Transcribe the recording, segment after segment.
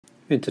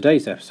In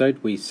today's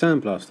episode we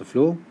sandblast the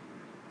floor,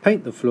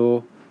 paint the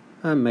floor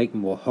and make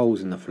more holes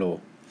in the floor.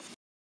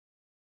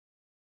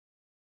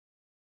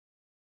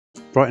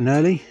 Bright and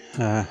early,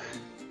 got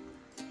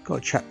a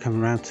chap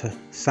coming around to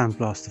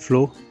sandblast the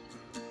floor.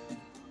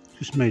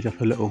 Just made up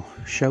a little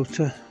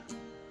shelter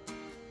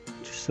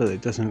just so that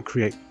it doesn't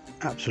create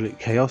absolute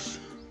chaos.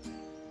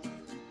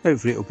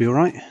 Hopefully it'll be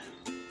alright.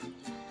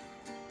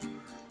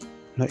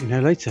 Let you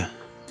know later.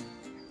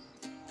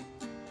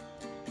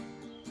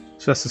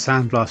 So that's the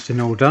sandblasting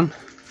all done.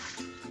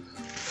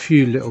 A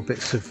few little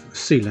bits of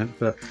sealant,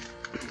 but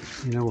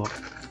you know what?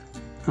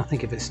 I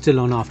think if it's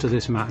still on after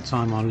this amount of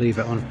time, I'll leave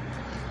it on.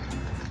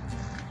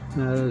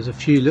 There's a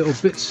few little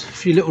bits, a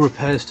few little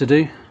repairs to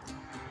do.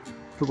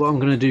 But what I'm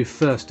going to do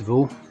first of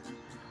all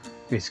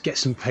is get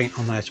some paint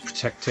on there to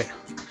protect it.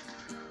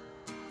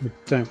 We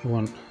don't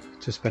want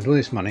to spend all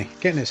this money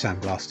getting it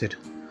sandblasted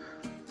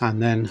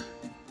and then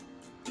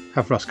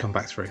have rust come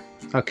back through.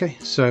 Okay,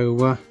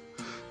 so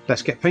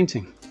let's get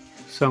painting.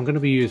 So I'm going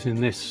to be using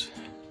this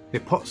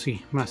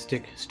epoxy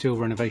mastic steel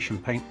renovation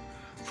paint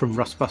from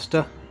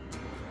Rustbuster.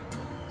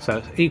 So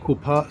it's equal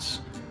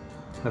parts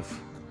of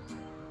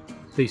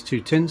these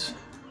two tins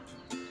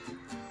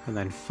and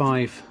then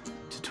 5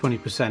 to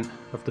 20%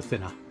 of the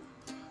thinner.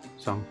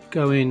 So I'm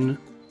going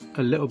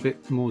a little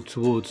bit more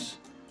towards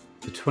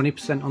the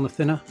 20% on the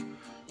thinner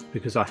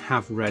because I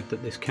have read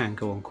that this can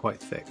go on quite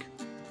thick.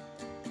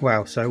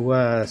 Wow,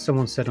 so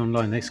someone said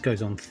online this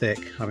goes on thick.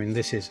 I mean,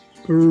 this is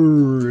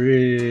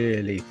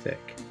really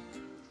thick,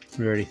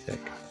 really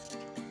thick.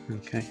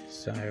 Okay,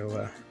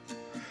 so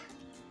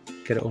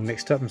get it all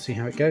mixed up and see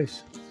how it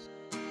goes.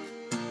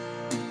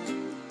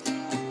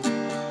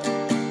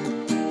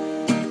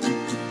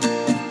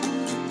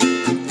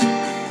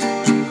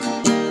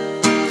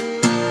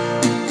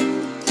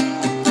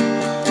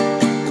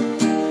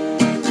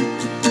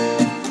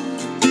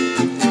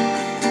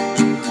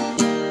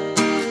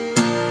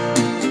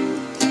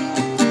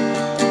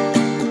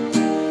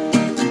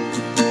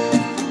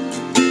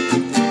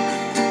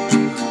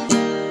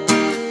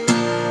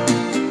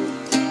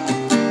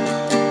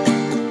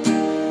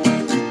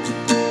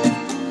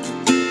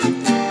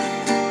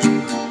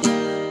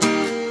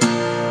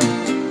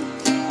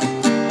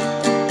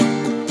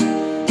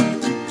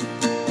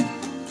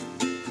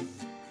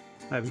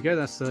 There we go,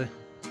 that's the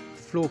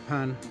floor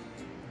pan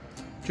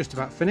just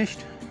about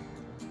finished.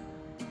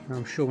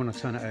 I'm sure when I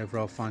turn it over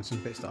I'll find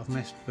some bits that I've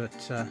missed,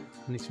 but I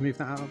need to move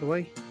that out of the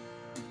way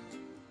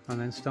and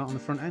then start on the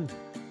front end.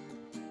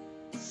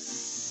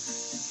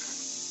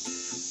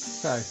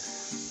 So,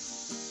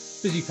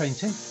 busy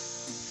painting,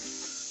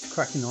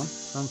 cracking on.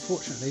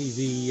 Unfortunately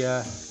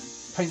the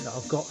paint that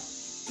I've got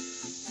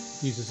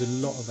uses a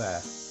lot of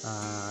air,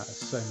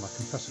 so my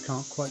compressor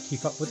can't quite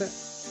keep up with it.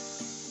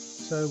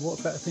 So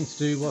what better thing to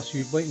do whilst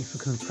you're waiting for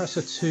the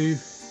compressor to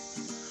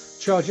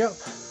charge up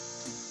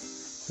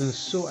than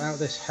sort out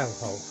this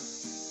hellhole.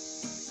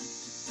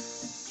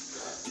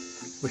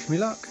 Wish me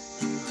luck.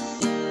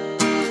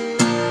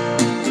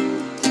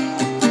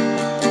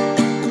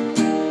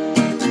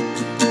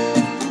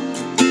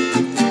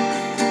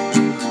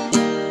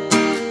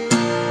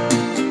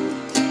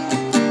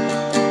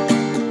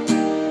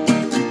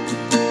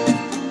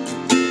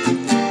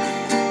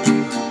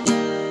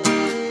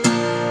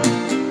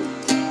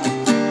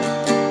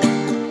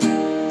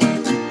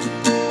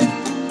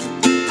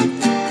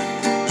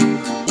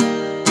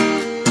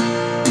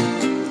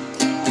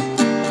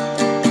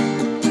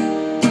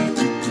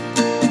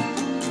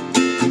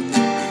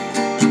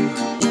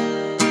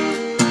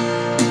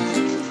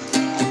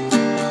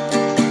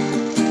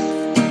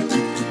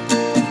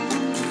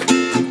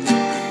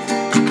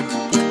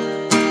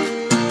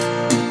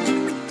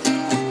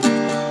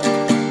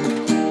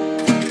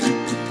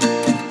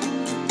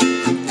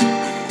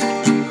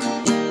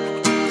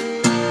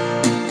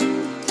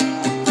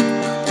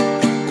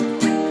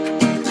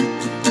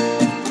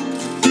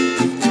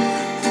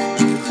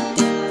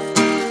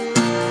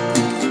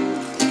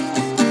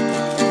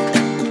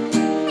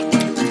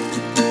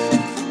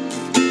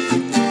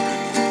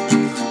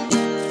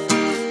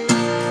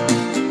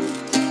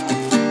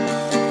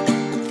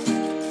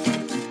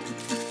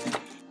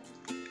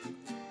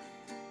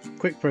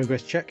 Quick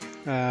progress check.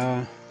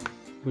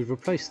 We've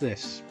replaced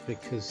this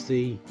because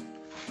the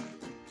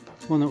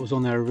one that was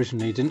on there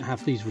originally didn't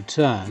have these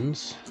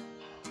returns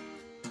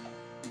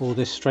or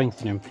this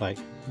strengthening plate.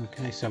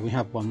 Okay, so we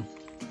have one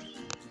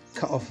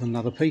cut off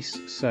another piece,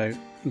 so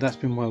that's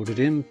been welded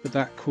in, but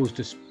that caused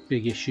us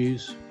big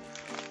issues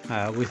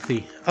with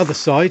the other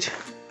side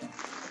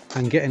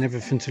and getting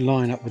everything to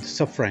line up with the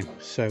subframe,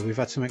 so we've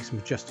had to make some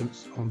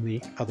adjustments on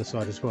the other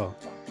side as well.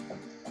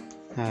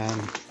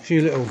 A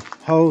few little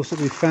holes that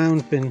we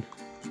found been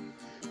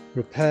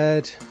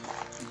repaired.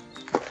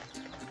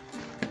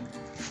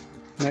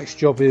 Next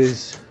job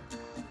is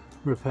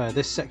repair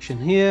this section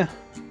here,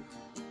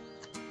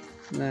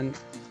 and then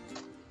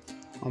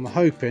I'm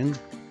hoping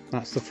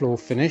that's the floor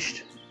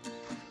finished.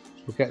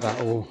 We'll get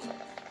that all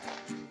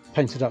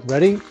painted up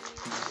ready.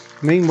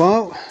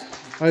 Meanwhile,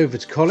 over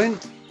to Colin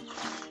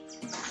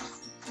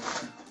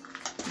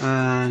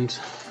and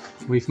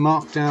we've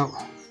marked out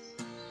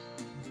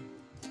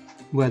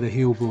where the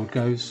heel board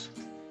goes,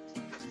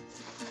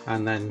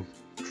 and then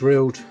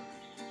drilled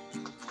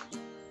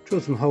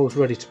some holes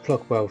ready to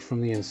plug weld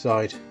from the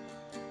inside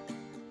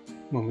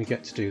when we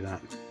get to do that.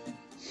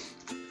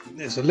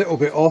 It's a little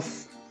bit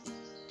off,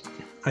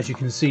 as you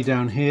can see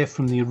down here,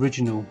 from the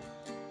original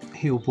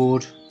heel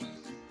board.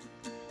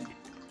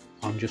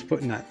 I'm just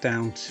putting that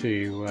down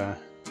to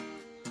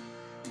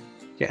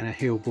getting a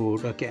heel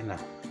board, getting a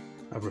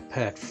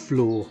repaired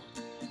floor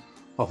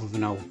off of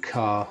an old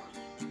car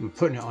and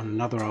putting it on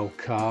another old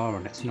car,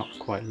 and it's not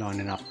quite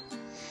lining up.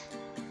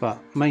 But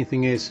main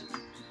thing is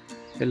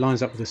it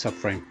lines up with the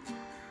subframe.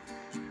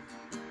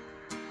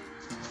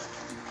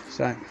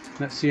 So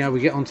let's see how we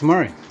get on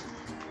tomorrow.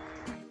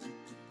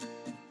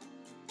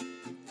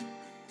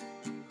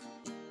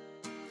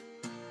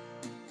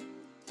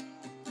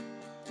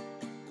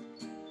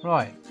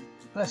 Right,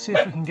 let's see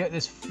if we can get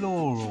this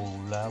floor all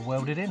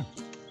welded in.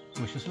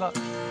 Wish us luck.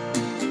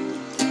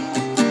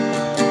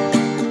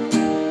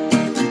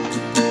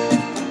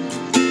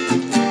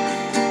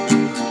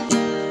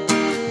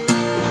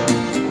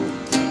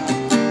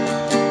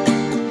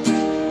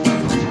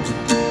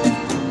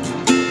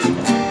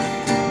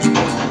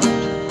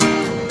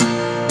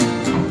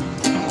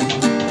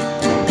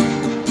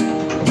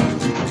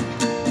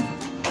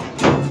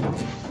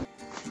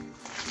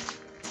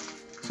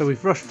 So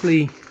we've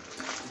roughly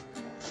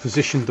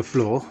positioned the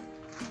floor,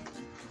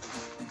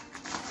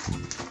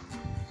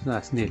 so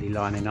that's nearly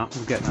lining up.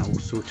 We'll get that all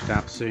sorted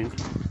out soon.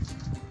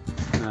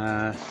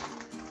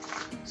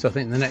 So I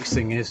think the next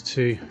thing is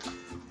to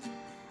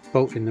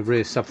bolt in the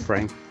rear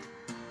subframe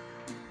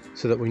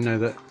so that we know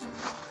that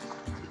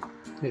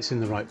it's in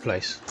the right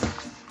place.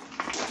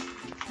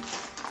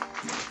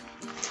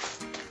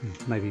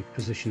 Maybe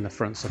position the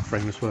front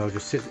subframe as well,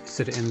 just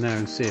sit it in there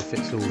and see if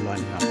it's all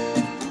lining up.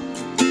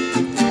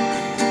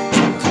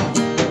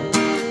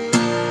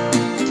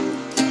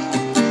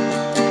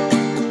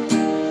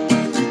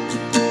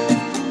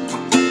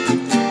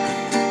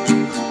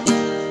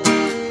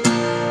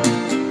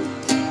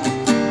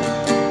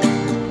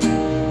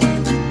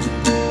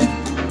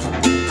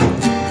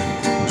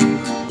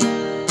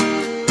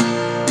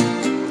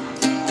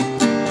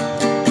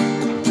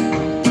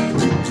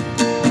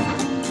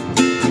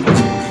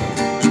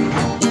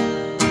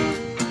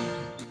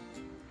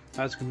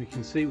 As we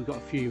can see, we've got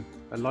a few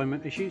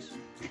alignment issues,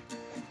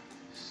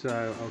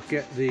 so I'll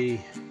get the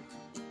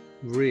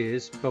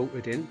rears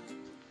bolted in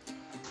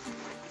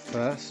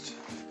first,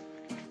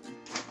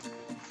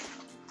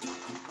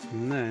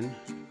 and then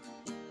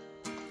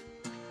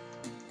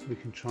we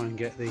can try and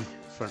get the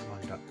front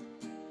lined up.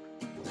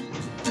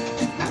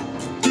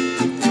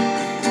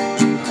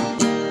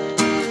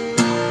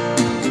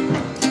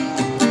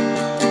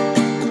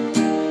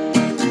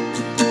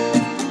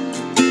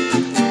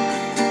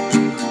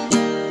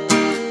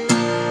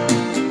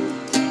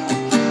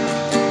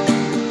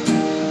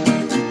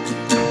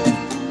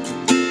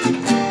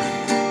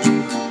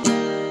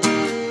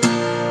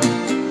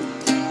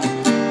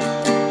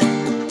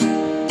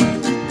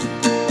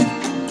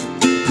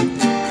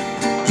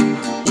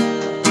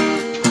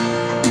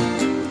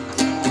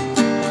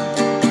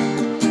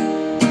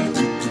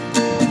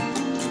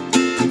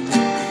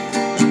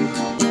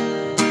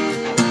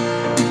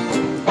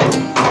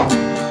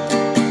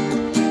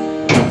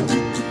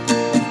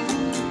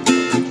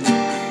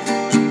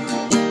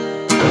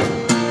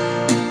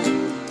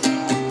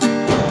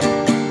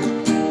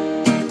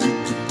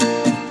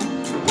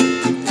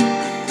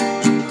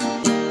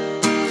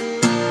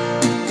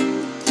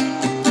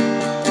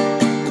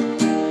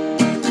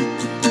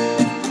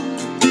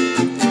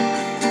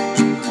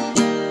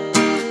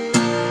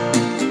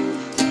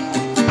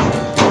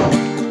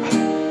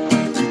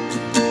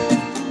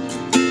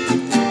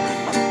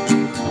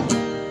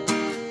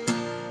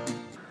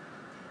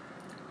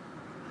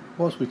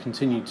 Whilst we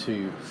continue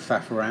to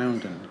faff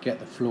around and get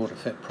the floor to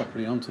fit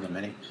properly onto the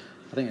Mini,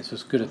 I think it's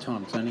as good a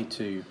time as any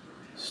to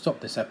stop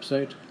this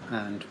episode,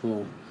 and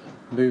we'll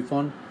move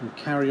on and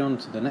carry on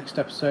to the next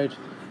episode,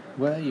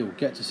 where you'll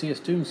get to see us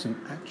doing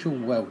some actual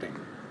welding.